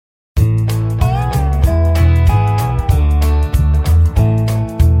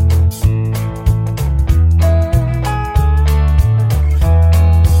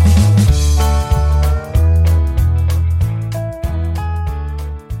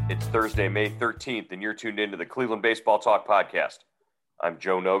It's Thursday, May 13th, and you're tuned into the Cleveland Baseball Talk podcast. I'm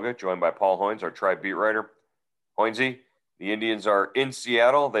Joe Noga, joined by Paul Hoynes, our Tribe beat writer. Hoynesy, the Indians are in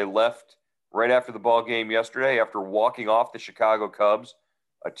Seattle. They left right after the ball game yesterday after walking off the Chicago Cubs.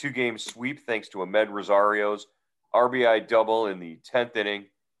 A two-game sweep thanks to Amed Rosario's RBI double in the 10th inning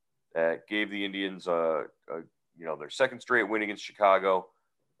that gave the Indians their second straight win against Chicago.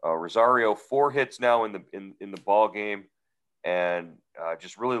 Rosario 4 hits now in the ball game, and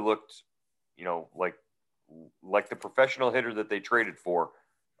just really looked, like the professional hitter that they traded for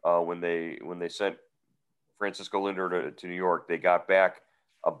when they sent Francisco Lindor to New York. They got back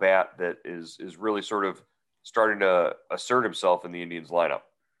a bat that is really sort of starting to assert himself in the Indians lineup.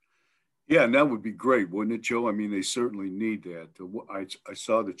 Yeah, and that would be great, wouldn't it, Joe? I mean, they certainly need that. I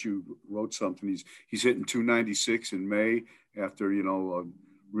saw that you wrote something. He's hitting 296 in May after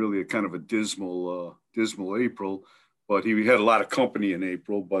really a kind of a dismal April, but he had a lot of company in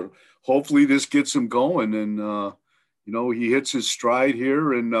April. But hopefully this gets him going, and he hits his stride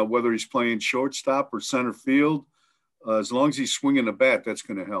here. And whether he's playing shortstop or center field, as long as he's swinging the bat, that's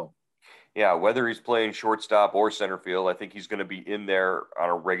going to help. Yeah, whether he's playing shortstop or center field, I think he's going to be in there on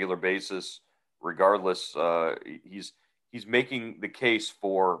a regular basis regardless. He's making the case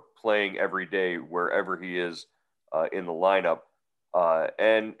for playing every day wherever he is in the lineup.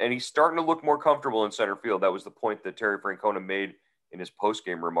 And he's starting to look more comfortable in center field. That was the point that Terry Francona made in his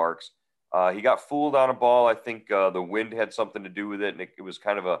post-game remarks. He got fooled on a ball. I think the wind had something to do with it, and it was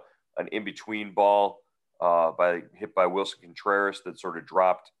kind of an in-between ball hit by Wilson Contreras that sort of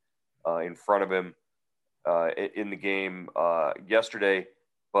dropped in front of him in the game yesterday.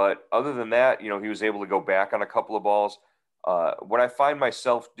 But other than that, he was able to go back on a couple of balls. What I find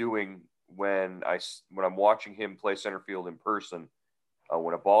myself doing when I'm watching him play center field in person,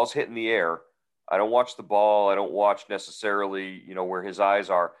 when a ball's hit in the air, I don't watch the ball. I don't watch necessarily, where his eyes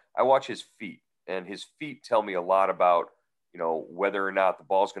are. I watch his feet, and his feet tell me a lot about, whether or not the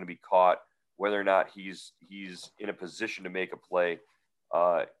ball's going to be caught, whether or not he's in a position to make a play.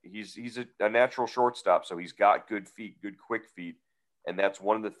 He's a natural shortstop, so he's got good feet, good quick feet, and that's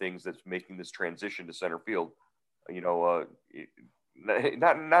one of the things that's making this transition to center field. Not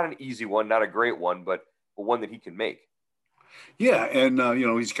an easy one, not a great one, but one that he can make. Yeah, and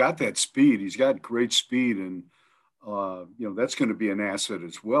he's got that speed. He's got great speed, and that's going to be an asset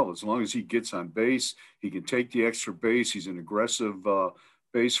as well. As long as he gets on base, he can take the extra base. He's an aggressive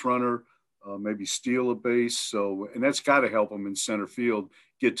base runner. Maybe steal a base. And that's got to help him in center field,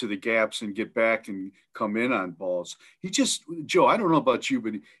 get to the gaps and get back and come in on balls. Joe, I don't know about you,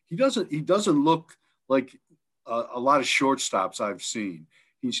 but he doesn't look like a lot of shortstops I've seen.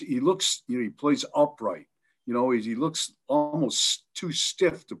 He looks, he plays upright. He looks almost too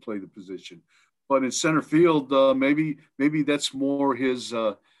stiff to play the position. But in center field, maybe that's more his,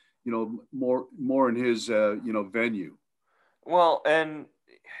 more in his, venue. Well, and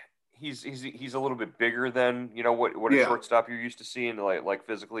he's a little bit bigger than what a shortstop you're used to seeing like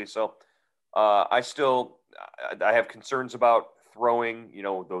physically. So I have concerns about throwing.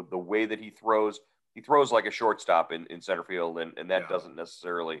 The way that he throws like a shortstop in center field, and that doesn't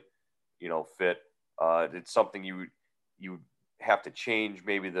necessarily fit. It's something you have to change,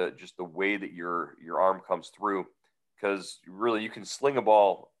 maybe the way that your arm comes through, because really you can sling a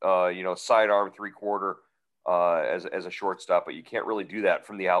ball sidearm 3/4. As a shortstop, but you can't really do that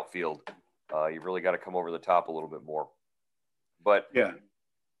from the outfield. You really got to come over the top a little bit more. But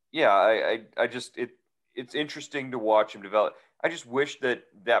it's interesting to watch him develop. I just wish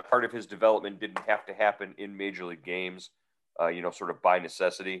that part of his development didn't have to happen in major league games, sort of by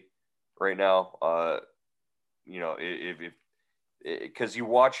necessity right now. Because you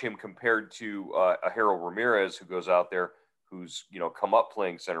watch him compared to a Harold Ramirez who goes out there, who's come up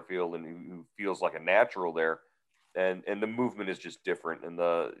playing center field and who feels like a natural there, and the movement is just different, and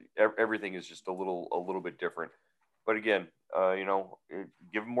everything is just a little bit different. But again,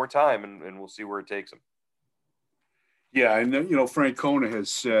 give him more time, and we'll see where it takes him. Yeah, and Francona has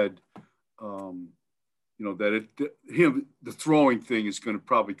said, that the throwing thing is going to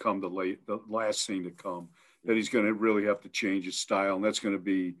probably come the last thing to come. That he's going to really have to change his style, and that's going to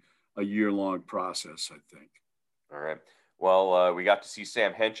be a year-long process, I think. All right. Well, we got to see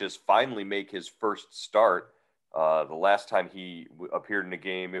Sam Hentges finally make his first start. The last time he appeared in a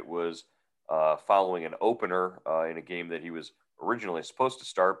game, it was following an opener in a game that he was originally supposed to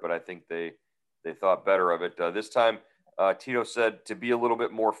start, but I think they thought better of it. This time, Tito said to be a little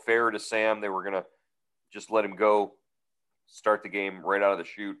bit more fair to Sam, they were going to just let him go, start the game right out of the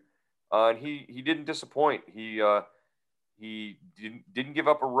chute. And he didn't disappoint. He didn't give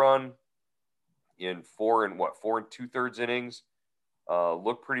up a run in 4 2/3 innings.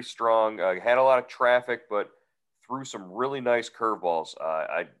 Looked pretty strong. Had a lot of traffic, but threw some really nice curveballs.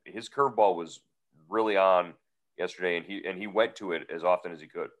 His curveball was really on yesterday, and he went to it as often as he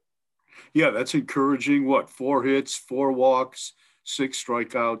could. Yeah, that's encouraging. What, 4 hits, 4 walks, 6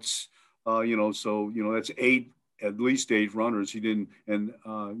 strikeouts? That's eight, at least 8 runners. He didn't, and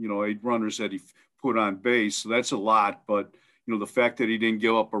 8 runners that he put on base. So that's a lot. But the fact that he didn't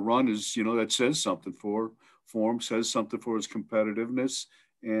give up a run is, that says something for him, says something for his competitiveness,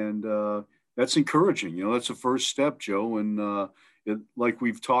 and that's encouraging. That's a first step, Joe. And like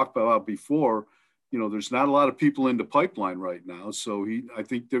we've talked about before, there's not a lot of people in the pipeline right now. So I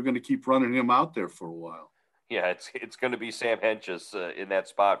think they're going to keep running him out there for a while. Yeah, it's going to be Sam Hentges in that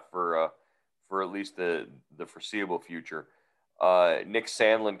spot for at least the foreseeable future. Nick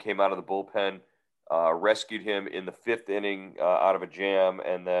Sandlin came out of the bullpen, rescued him in the 5th inning out of a jam,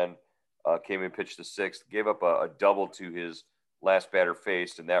 and then came and pitched the 6th. Gave up a double to his last batter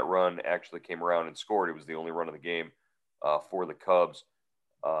faced, and that run actually came around and scored. It was the only run of the game for the Cubs.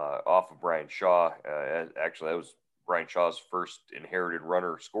 Off of Brian Shaw. Actually, that was Brian Shaw's first inherited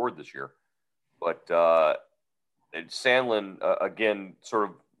runner scored this year. But Sandlin, again, sort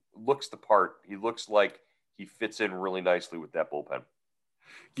of looks the part. He looks like he fits in really nicely with that bullpen.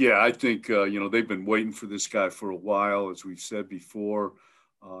 Yeah, I think, they've been waiting for this guy for a while, as we've said before.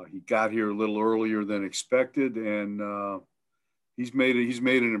 He got here a little earlier than expected, and he's made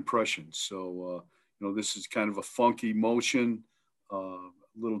an impression. So, this is kind of a funky motion, a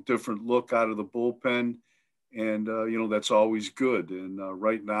little different look out of the bullpen, and that's always good. And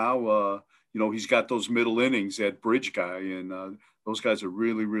right now, he's got those middle innings, that bridge guy, and those guys are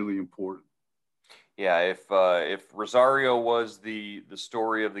really, really important. Yeah, if Rosario was the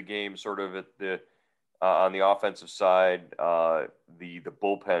story of the game, sort of at the on the offensive side, the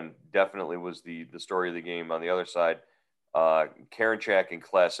bullpen definitely was the story of the game. On the other side, Karinchak in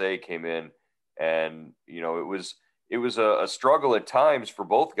Class A came in, and it was a struggle at times for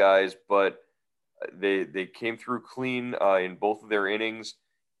both guys, but they came through clean in both of their innings.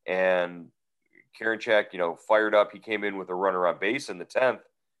 And Karinchak, fired up. He came in with a runner on base in the 10th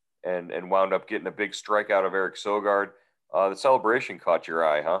and wound up getting a big strikeout of Eric Sogard. The celebration caught your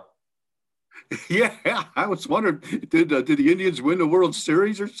eye, huh? Yeah, I was wondering, did the Indians win the World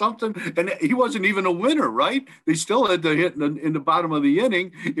Series or something? And he wasn't even a winner, right? They still had to hit in the bottom of the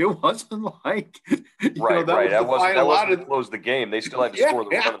inning. It wasn't like right. That wasn't to close the game. They still had to score the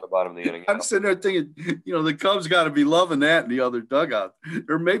run at the bottom of the inning. I'm sitting there thinking, the Cubs got to be loving that in the other dugout,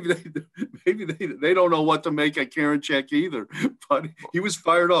 or maybe they don't know what to make of Karinchak either. But he was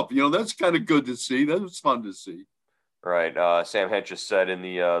fired up. That's kind of good to see. That was fun to see. Right. Sam Hentges said in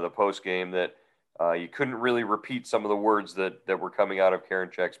the post game that you couldn't really repeat some of the words that were coming out of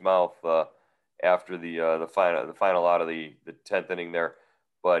Karinchak's mouth after the final out of the 10th inning there.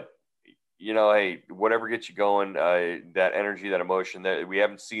 But hey, whatever gets you going, that energy, that emotion, that we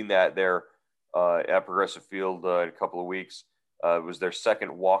haven't seen that there at Progressive Field in a couple of weeks. It was their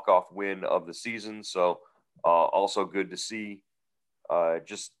second walk-off win of the season, so also good to see.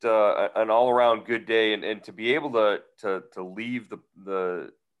 Just an all-around good day, and to be able to leave the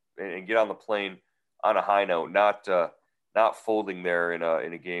and get on the plane on a high note, not folding there in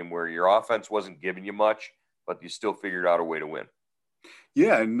a game where your offense wasn't giving you much, but you still figured out a way to win.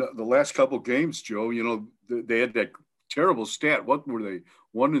 Yeah, and the last couple of games, Joe, they had that terrible stat. What were they?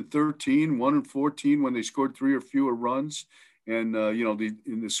 1-13, 1-14 when they scored 3 or fewer runs. And,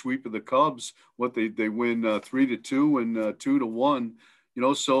 in the sweep of the Cubs, they win 3-2 and 2-1,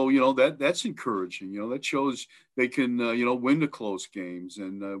 so, that's encouraging. That shows they can, win the close games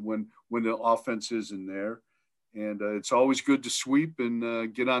and when the offense is in there. And it's always good to sweep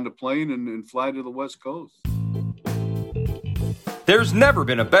and get on the plane and fly to the West Coast. There's never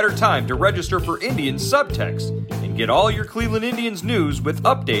been a better time to register for Indians Subtext and get all your Cleveland Indians news with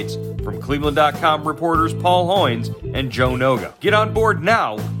updates from Cleveland.com reporters Paul Hoynes and Joe Noga. Get on board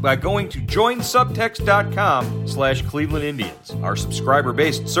now by going to joinsubtext.com/Cleveland Indians. Our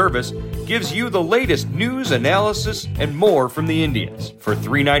subscriber-based service gives you the latest news, analysis, and more from the Indians. For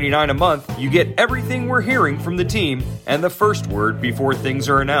 $3.99 a month, you get everything we're hearing from the team and the first word before things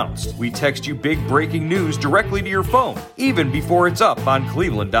are announced. We text you big breaking news directly to your phone, even before it's up on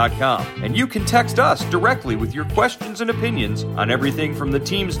Cleveland.com. And you can text us directly with your questions and opinions on everything from the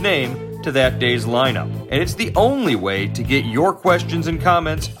team's name to that day's lineup. And it's the only way to get your questions and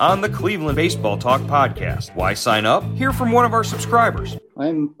comments on the Cleveland Baseball Talk podcast. Why sign up? Hear from one of our subscribers.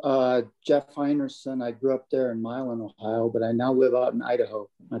 I'm Jeff Heinerson. I grew up there in Milan, Ohio, but I now live out in Idaho.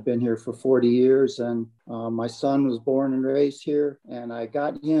 I've been here for 40 years, and my son was born and raised here, and I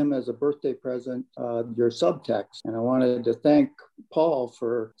got him as a birthday present your subtext. And I wanted to thank Paul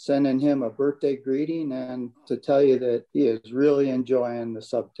for sending him a birthday greeting and to tell you that he is really enjoying the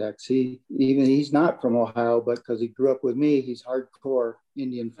subtext. He's not from Ohio, but because he grew up with me, he's hardcore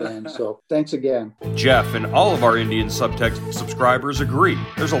Indian fan. So thanks again. Jeff and all of our Indian Subtext subscribers agree.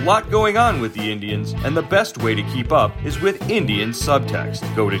 There's a lot going on with the Indians, and the best way to keep up is with Indian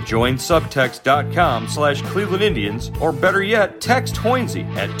Subtext. Go to joinsubtext.com/Cleveland Indians, or better yet, text Hoinsey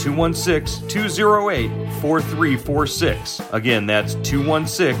at 216-208-4346. Again, that's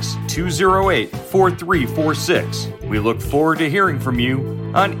 216-208-4346. We look forward to hearing from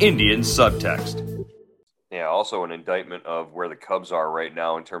you on Indian Subtext. Yeah, also an indictment of where the Cubs are right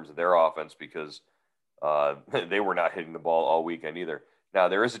now in terms of their offense, because they were not hitting the ball all weekend either. Now,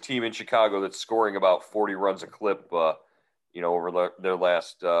 there is a team in Chicago that's scoring about 40 runs a clip, over their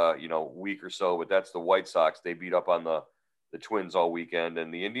last, week or so, but that's the White Sox. They beat up on the Twins all weekend,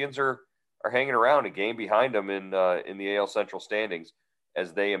 and the Indians are hanging around a game behind them in the AL Central standings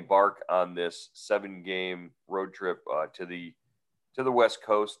as they embark on this 7-game road trip to the West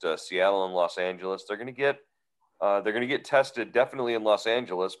Coast, Seattle and Los Angeles. They're going to get tested definitely in Los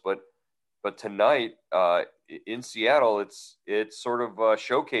Angeles, but tonight in Seattle, it's sort of a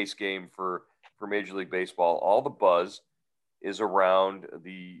showcase game for Major League Baseball. All the buzz is around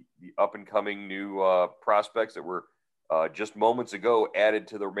the up and coming new prospects that were just moments ago added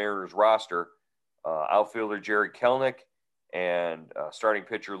to the Mariners roster. Outfielder Jerry Kelnick and starting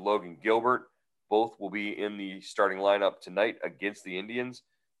pitcher Logan Gilbert. Both will be in the starting lineup tonight against the Indians.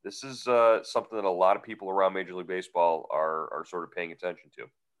 This is something that a lot of people around Major League Baseball are sort of paying attention to.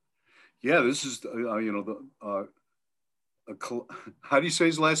 Yeah, this is, how do you say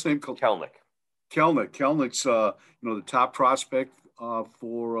his last name? Kelnick. Kelnick's, the top prospect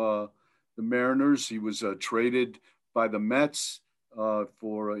for the Mariners. He was traded by the Mets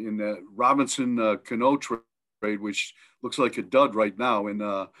in the Robinson Cano trade, which looks like a dud right now. And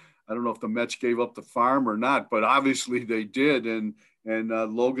I don't know if the Mets gave up the farm or not, but obviously they did. And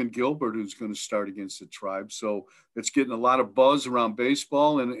Logan Gilbert, who's going to start against the Tribe. So it's getting a lot of buzz around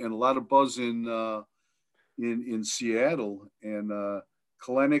baseball and a lot of buzz in Seattle. And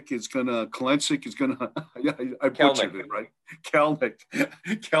Kelnick is going to I butchered it, right?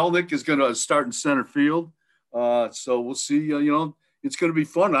 Kelnick is going to start in center field. So we'll see, it's going to be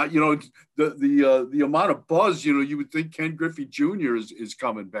fun. The amount of buzz, you would think Ken Griffey Jr. is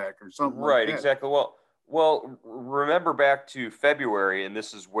coming back or something right, like that. Exactly. Well, remember back to February, and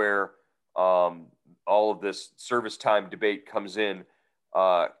this is where all of this service time debate comes in.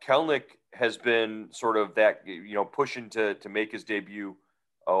 Kelnick has been sort of that, pushing to make his debut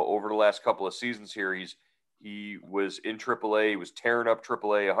over the last couple of seasons here. He was in AAA. He was tearing up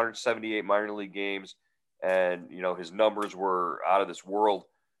AAA, 178 minor league games. And, his numbers were out of this world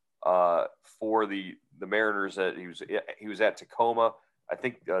for the Mariners. He was at Tacoma. I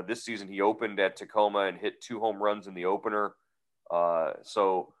think this season he opened at Tacoma and hit 2 home runs in the opener.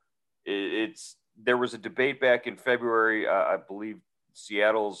 So there was a debate back in February. I believe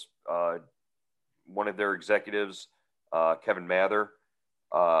Seattle's one of their executives, Kevin Mather,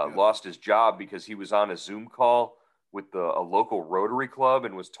 lost his job because he was on a Zoom call with a local Rotary club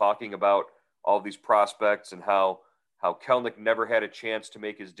and was talking about all these prospects and how Kelnick never had a chance to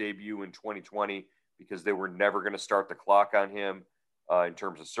make his debut in 2020 because they were never going to start the clock on him in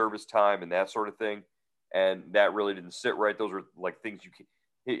terms of service time and that sort of thing. And that really didn't sit right. Those were like things you can.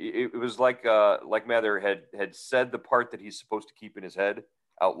 It was like Mather had said the part that he's supposed to keep in his head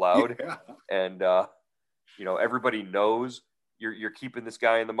out loud. Yeah. And, everybody knows you're keeping this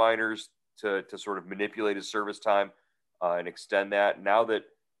guy in the minors to sort of manipulate his service time and extend that. Now that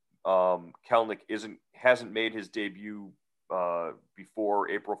Kelnick hasn't made his debut before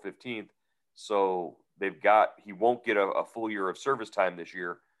April 15th, so he won't get a full year of service time this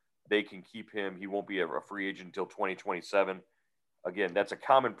year. They can keep him. He won't be a free agent until 2027. Again, that's a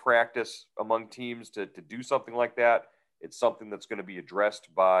common practice among teams to do something like that. It's something that's going to be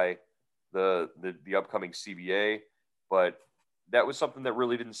addressed by the upcoming CBA, but that was something that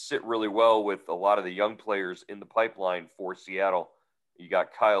really didn't sit really well with a lot of the young players in the pipeline for Seattle. You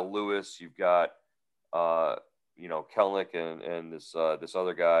got Kyle Lewis, you've got Kelnick and this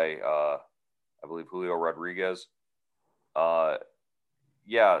other guy, I believe Julio Rodriguez.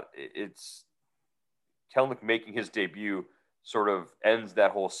 It's Kelnick making his debut sort of ends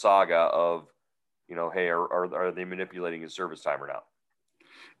that whole saga of, hey, are they manipulating his service time or not?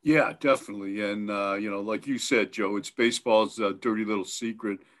 Yeah, definitely. And, like you said, Joe, it's baseball's dirty little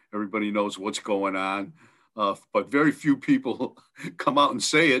secret. Everybody knows what's going on, but very few people come out and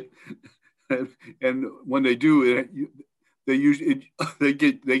say it. And when they do, they usually they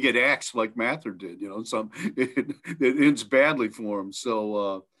get axed like Mather did. It ends badly for them.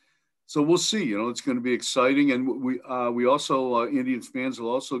 So we'll see. It's going to be exciting, and we also Indians fans will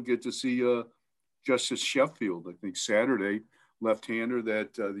also get to see Justice Sheffield. I think Saturday, left-hander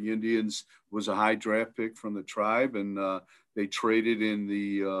that the Indians was a high draft pick from the Tribe, and they traded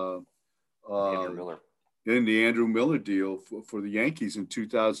Andrew Miller. in the Andrew Miller deal for the Yankees in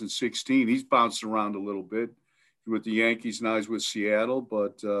 2016. He's bounced around a little bit with the Yankees. Now he's with Seattle,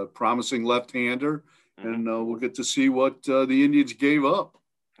 but promising left-hander, and we'll get to see what the Indians gave up.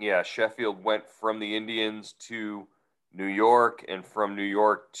 Yeah, Sheffield went from the Indians to New York, and from New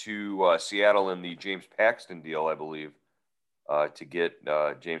York to Seattle in the James Paxton deal, I believe, to get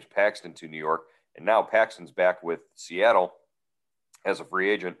James Paxton to New York. And now Paxton's back with Seattle as a free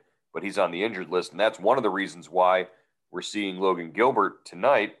agent, but he's on the injured list. And that's one of the reasons why we're seeing Logan Gilbert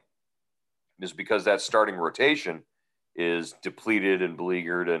tonight, is because that starting rotation is depleted and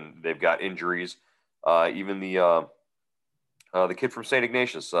beleaguered, and they've got injuries. Even the kid from St.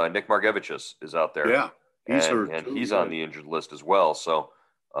 Ignatius, Nick Margevicius, is out there. Yeah, he's hurt and too, he's yeah. on the injured list as well. So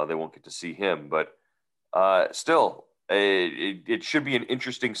they won't get to see him. But still, it should be an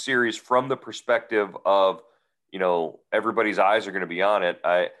interesting series from the perspective of, everybody's eyes are going to be on it.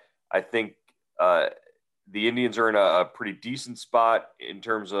 I think the Indians are in a pretty decent spot in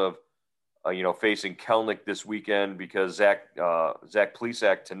terms of, facing Kelnick this weekend, because Zach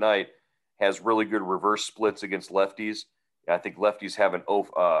Plesac tonight has really good reverse splits against lefties. I think lefties have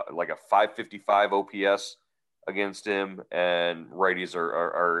like a 555 OPS against him, and righties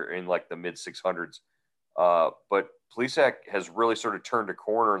are in like the mid 600s. But Plesac has really sort of turned a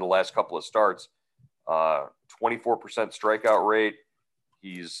corner in the last couple of starts. 24% strikeout rate.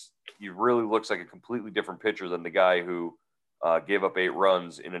 He really looks like a completely different pitcher than the guy who gave up 8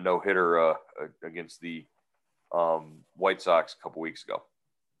 runs in a no-hitter against the White Sox a couple weeks ago.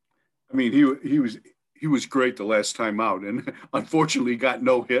 I mean, he was great the last time out, and unfortunately got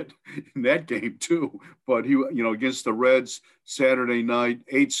no hit in that game too. But he, against the Reds Saturday night,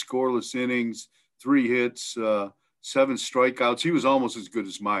 8 scoreless innings, 3 hits, 7 strikeouts. He was almost as good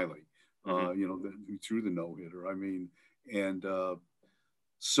as Miley, who threw the no hitter. I mean, and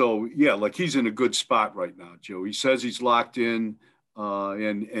so yeah, like he's in a good spot right now, Joe. He says he's locked in,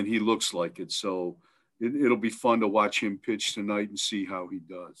 and he looks like it. So it'll be fun to watch him pitch tonight and see how he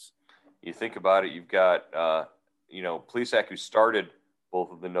does. You think about it, you've got, Plesac, who started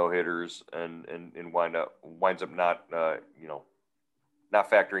both of the no-hitters and winds up not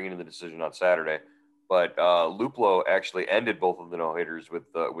factoring into the decision on Saturday. But Luplo actually ended both of the no-hitters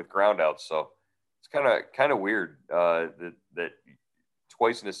with groundouts. So it's kind of weird that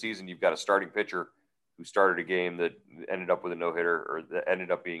twice in a season you've got a starting pitcher who started a game that ended up with a no-hitter, or that ended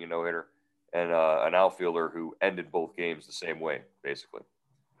up being a no-hitter, and an outfielder who ended both games the same way, basically.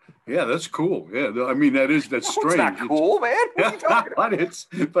 Yeah, that's cool. Yeah, I mean that's strange. It's not cool, man. What are you talking about?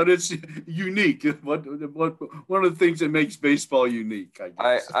 but it's unique. One of the things that makes baseball unique, I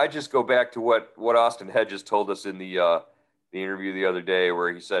guess. I just go back to what Austin Hedges told us in the interview the other day,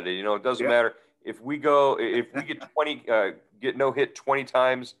 where he said, it doesn't matter if we get 20 get no hit 20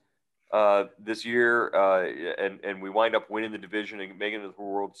 times this year, and we wind up winning the division and making it to the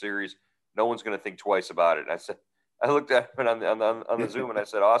World Series, no one's going to think twice about it. And I looked at him on the Zoom and I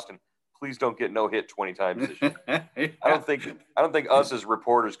said, Austin, please don't get no hit 20 times this year. I don't think us as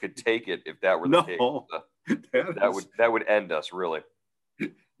reporters could take it if that were the case. That would end us, really.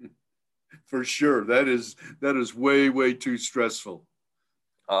 For sure. That is way, way too stressful.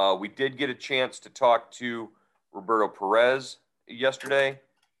 We did get a chance to talk to Roberto Perez yesterday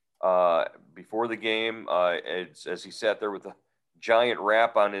before the game, as he sat there with a giant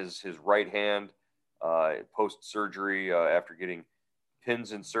wrap on his right hand post-surgery after getting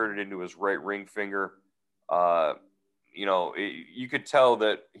pins inserted into his right ring finger. You could tell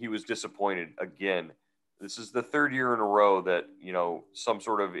that he was disappointed again. This is the 3rd year in a row that, some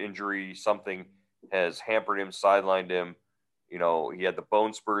sort of injury, something has hampered him, sidelined him. He had the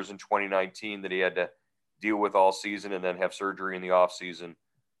bone spurs in 2019 that he had to deal with all season and then have surgery in the off season.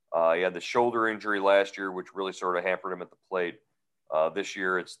 He had the shoulder injury last year, which really sort of hampered him at the plate. This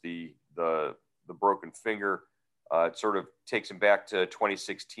year, it's the broken finger. It sort of takes him back to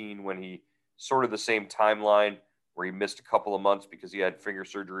 2016, when he sort of the same timeline, where he missed a couple of months because he had finger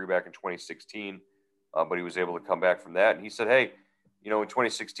surgery back in 2016, but he was able to come back from that. And he said, hey, in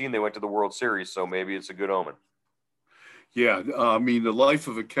 2016 they went to the World Series, so maybe it's a good omen. Yeah, I mean, the life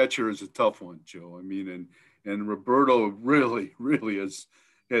of a catcher is a tough one, Joe. I mean, and Roberto really has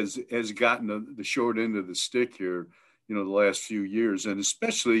gotten the short end of the stick here, the last few years, and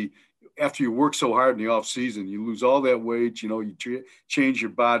especially after you work so hard in the off season, you lose all that weight. You change your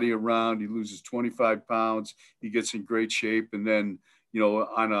body around. He loses 25 pounds. He gets in great shape, and then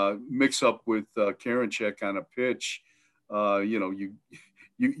on a mix up with Karinchak on a pitch,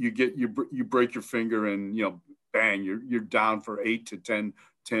 you break your finger and bang, you're down for 8 to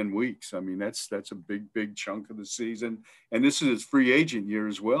 10 weeks. I mean, that's a big chunk of the season, and this is his free agent year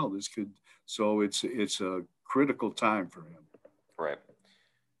as well. So it's a critical time for him. Right.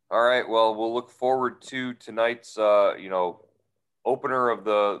 All right. Well, we'll look forward to tonight's opener of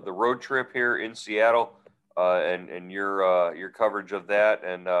the road trip here in Seattle, and your coverage of that,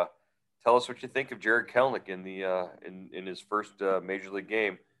 and tell us what you think of Jared Kelenic in his first major league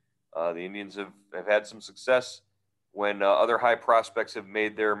game. The Indians have had some success when other high prospects have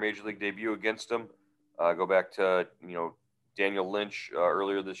made their major league debut against him. Go back to Daniel Lynch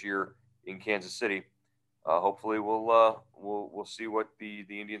earlier this year in Kansas City. Hopefully, we'll see what the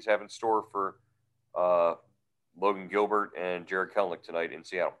Indians have in store for Logan Gilbert and Jared Kelenic tonight in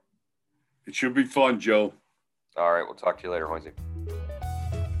Seattle. It should be fun, Joe. All right, we'll talk to you later, Hoynesy.